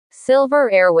Silver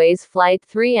Airways Flight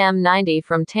 3M90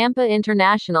 from Tampa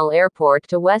International Airport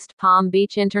to West Palm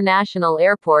Beach International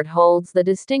Airport holds the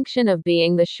distinction of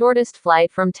being the shortest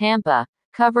flight from Tampa,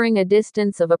 covering a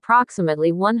distance of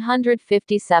approximately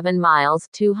 157 miles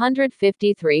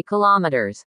 (253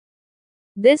 kilometers).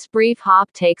 This brief hop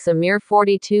takes a mere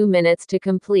 42 minutes to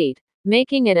complete,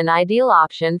 making it an ideal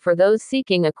option for those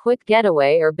seeking a quick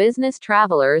getaway or business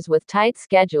travelers with tight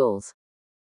schedules.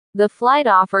 The flight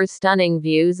offers stunning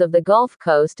views of the Gulf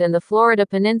Coast and the Florida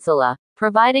Peninsula,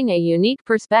 providing a unique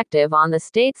perspective on the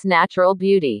state's natural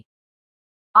beauty.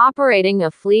 Operating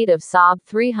a fleet of Saab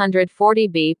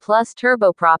 340B plus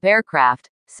turboprop aircraft,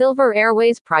 Silver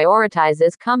Airways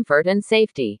prioritizes comfort and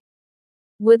safety.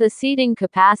 With a seating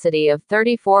capacity of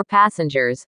 34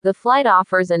 passengers, the flight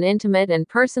offers an intimate and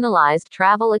personalized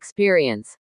travel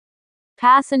experience.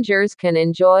 Passengers can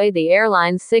enjoy the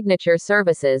airline's signature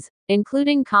services,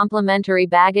 including complimentary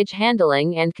baggage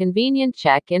handling and convenient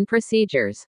check-in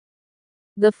procedures.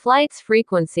 The flight's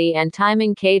frequency and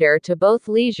timing cater to both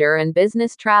leisure and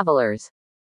business travelers.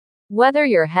 Whether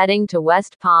you're heading to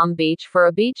West Palm Beach for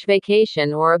a beach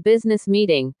vacation or a business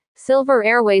meeting, Silver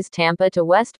Airways Tampa to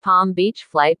West Palm Beach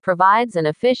flight provides an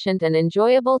efficient and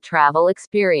enjoyable travel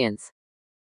experience.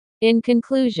 In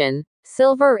conclusion,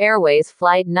 Silver Airways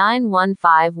Flight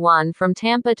 9151 from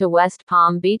Tampa to West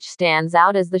Palm Beach stands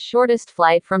out as the shortest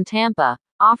flight from Tampa,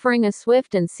 offering a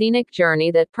swift and scenic journey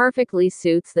that perfectly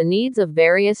suits the needs of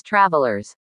various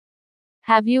travelers.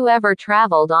 Have you ever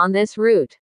traveled on this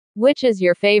route? Which is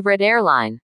your favorite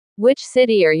airline? Which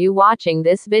city are you watching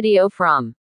this video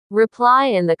from? Reply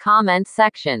in the comments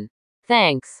section.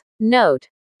 Thanks. Note: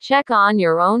 check on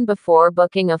your own before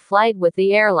booking a flight with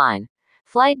the airline.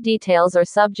 Flight details are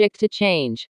subject to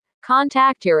change.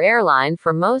 Contact your airline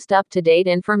for most up-to-date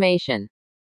information.